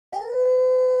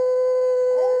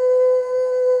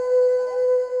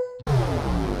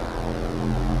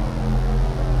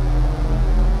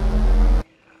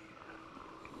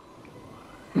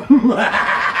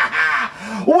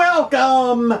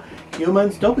Welcome!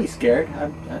 Humans, don't be scared.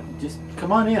 Just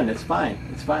come on in. It's fine.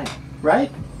 It's fine.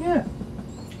 Right? Yeah.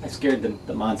 I scared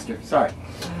the monster. Sorry.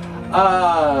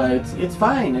 It's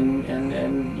fine,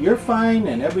 and you're fine,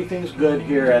 and everything's good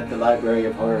here at the Library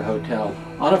of Horror Hotel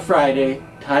on a Friday.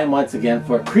 Time once again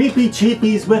for Creepy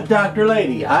Cheapies with Dr.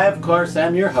 Lady. I, of course,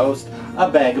 am your host, a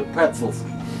bag of pretzels.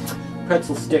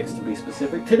 Pretzel sticks, to be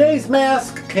specific. Today's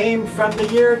mask came from the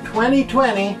year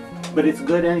 2020, but it's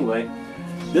good anyway.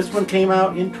 This one came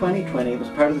out in 2020. It was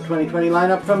part of the 2020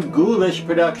 lineup from Ghoulish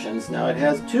Productions. Now, it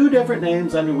has two different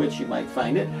names under which you might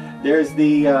find it. There's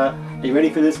the, are you ready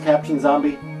for this, Caption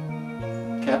Zombie?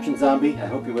 Caption Zombie, I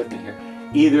hope you're with me here.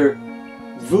 Either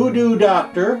Voodoo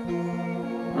Doctor,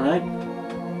 alright?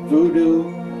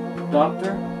 Voodoo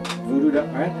Doctor,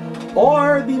 alright?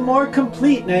 Or the more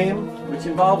complete name, which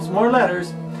involves more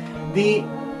letters, the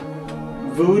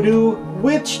Voodoo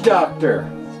Witch Doctor.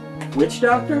 Witch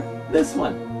Doctor? This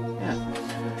one. Yeah.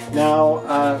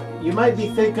 Now, you might be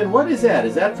thinking, what is that?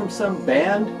 Is that from some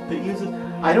band that uses...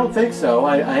 I don't think so.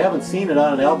 I haven't seen it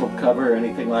on an album cover or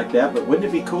anything like that, but wouldn't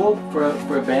it be cool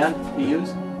for a band to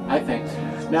use? I think.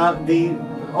 Now, the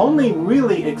only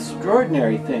really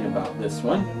extraordinary thing about this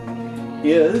one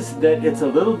is that it's a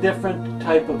little different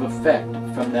type of effect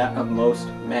from that of most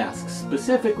masks.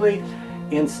 Specifically,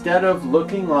 instead of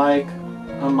looking like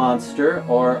a monster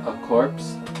or a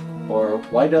corpse, or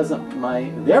why doesn't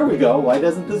my... There we go. Why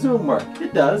doesn't the zoom work?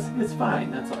 It does. It's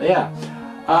fine. That's all. Yeah.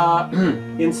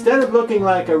 Instead of looking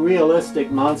like a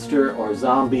realistic monster or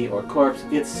zombie or corpse,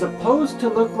 it's supposed to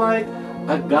look like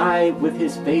a guy with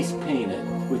his face painted,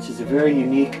 which is a very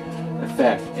unique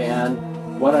effect. And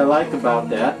what I like about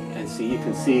that, and see, you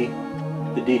can see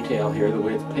the detail here, the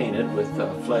way it's painted with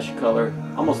flesh color,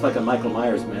 almost like a Michael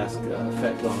Myers mask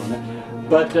effect on it.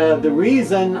 But the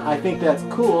reason I think that's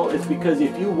cool is because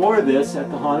if you wore this at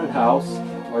the haunted house,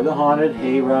 or the haunted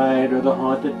hayride, or the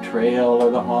haunted trail,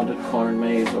 or the haunted corn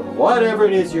maze, or whatever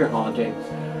it is you're haunting,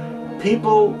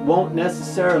 people won't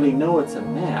necessarily know it's a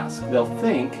mask. They'll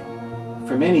think,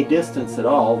 from any distance at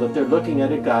all, that they're looking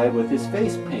at a guy with his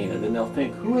face painted, and they'll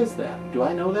think, who is that? Do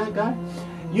I know that guy?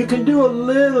 You can do a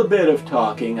little bit of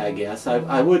talking, I guess.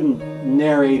 I wouldn't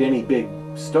narrate any big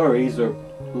stories or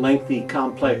lengthy,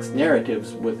 complex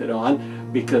narratives with it on,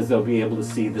 because they'll be able to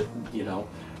see that, you know,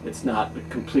 it's not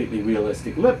completely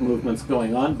realistic lip movements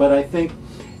going on. But I think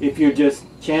if you're just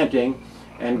chanting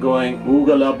and going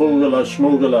oogala boogala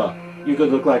schmoogala, you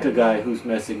could look like a guy who's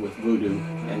messing with voodoo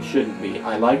and shouldn't be.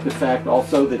 I like the fact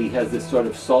also that he has this sort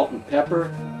of salt and pepper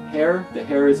hair. The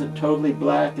hair isn't totally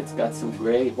black, it's got some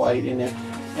gray white in it.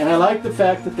 And I like the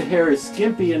fact that the hair is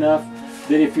skimpy enough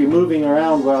that if you're moving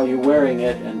around while you're wearing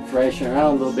it and thrashing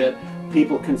around a little bit,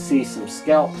 people can see some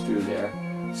scalp through there.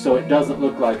 So it doesn't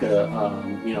look like a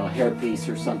you know, a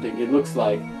hairpiece or something. It looks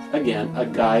like, again, a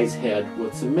guy's head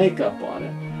with some makeup on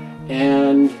it.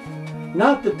 And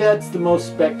not that that's the most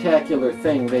spectacular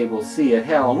thing they will see at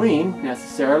Halloween,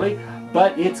 necessarily,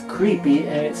 but it's creepy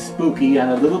and it's spooky in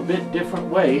a little bit different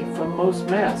way from most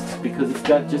masks, because it's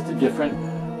got just a different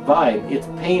vibe. It's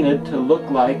painted to look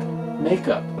like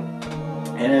makeup.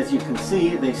 And as you can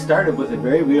see, they started with a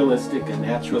very realistic and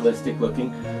naturalistic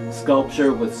looking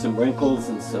sculpture with some wrinkles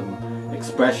and some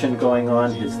expression going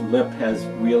on. His lip has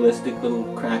realistic little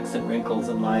cracks and wrinkles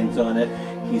and lines on it.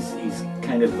 He's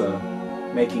kind of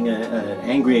making an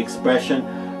angry expression,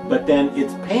 but then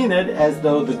it's painted as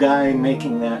though the guy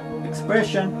making that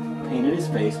expression painted his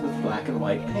face with black and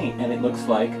white paint, and it looks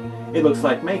like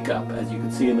makeup. As you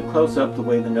can see in the close-up, the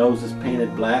way the nose is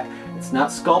painted black. It's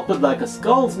not sculpted like a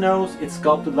skull's nose, it's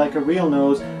sculpted like a real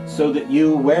nose, so that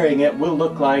you wearing it will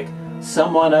look like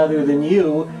someone other than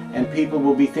you, and people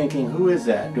will be thinking, who is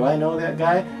that? Do I know that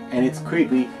guy? And it's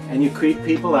creepy, and you creep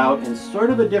people out in sort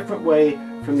of a different way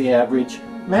from the average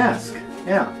mask.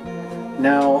 Yeah.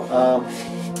 Now,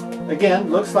 again,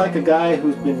 looks like a guy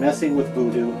who's been messing with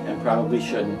voodoo and probably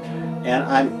shouldn't. And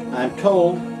I'm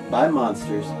told by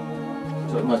monsters,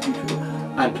 so it must be true,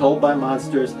 I'm told by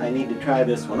monsters I need to try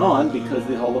this one on because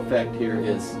the whole effect here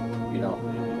is, you know,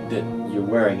 that you're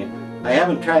wearing it. I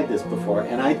haven't tried this before,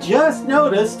 and I just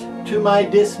noticed, to my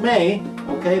dismay,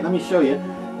 okay, let me show you,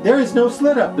 there is no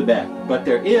slit up the back, but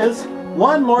there is,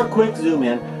 one more quick zoom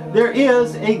in, there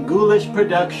is a Ghoulish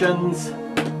Productions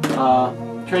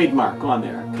trademark on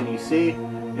there. Can you see?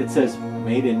 It says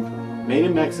made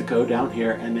in Mexico down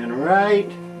here, and then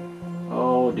right,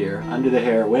 oh dear, under the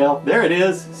hair. Well, there it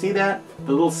is. See that?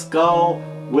 The little skull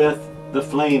with the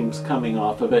flames coming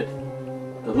off of it.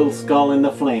 The little skull in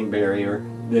the flame barrier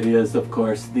that is, of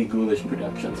course, the Ghoulish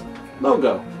Productions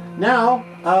logo. Now,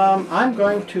 I'm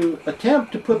going to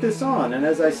attempt to put this on, and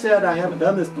as I said, I haven't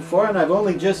done this before, and I've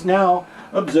only just now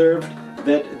observed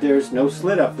that there's no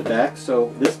slit up the back,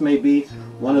 so this may be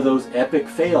one of those epic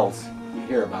fails you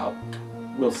hear about.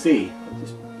 We'll see.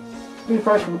 Just see if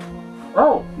I can...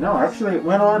 Oh, no, actually it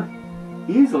went on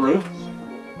easily.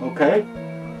 Okay.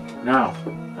 Now,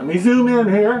 let me zoom in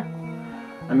here.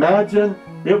 Imagine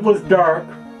it was dark.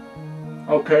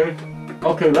 Okay.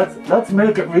 Okay, let's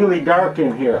make it really dark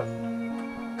in here.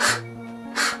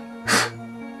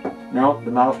 No, the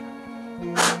mouth.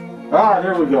 Ah,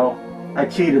 there we go. I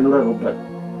cheated a little bit.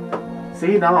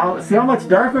 See now? See how much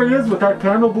darker it is with that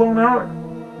candle blown out?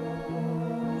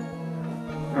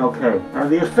 Okay. Now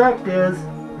the effect is,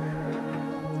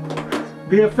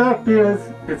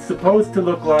 it's supposed to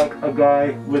look like a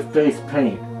guy with face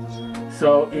paint.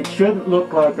 So it shouldn't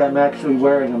look like I'm actually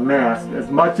wearing a mask as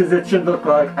much as it should look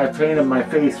like I painted my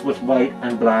face with white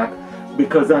and black,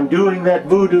 because I'm doing that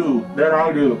voodoo that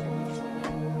I do.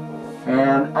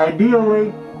 And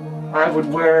ideally I would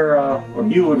wear, or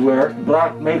you would wear,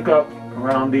 black makeup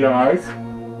around the eyes,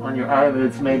 on your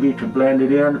eyelids maybe, to blend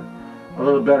it in a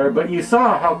little better. But you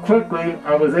saw how quickly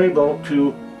I was able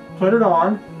to put it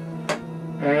on,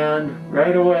 and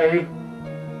right away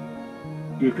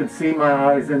you can see my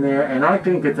eyes in there, and I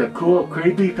think it's a cool,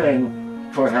 creepy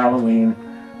thing for Halloween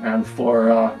and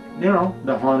for, you know,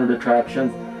 the haunted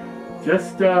attractions.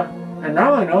 Just, and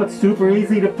now I know it's super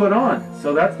easy to put on,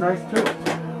 so that's nice too.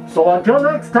 So until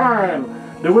next time,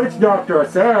 the witch doctor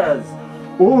says,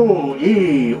 ooh,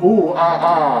 ee, ooh, ah,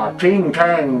 ah, ting,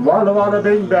 tang, walla, walla,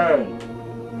 bing, bang,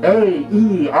 A,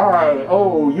 E, I,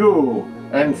 O, U,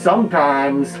 and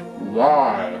sometimes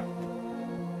Y.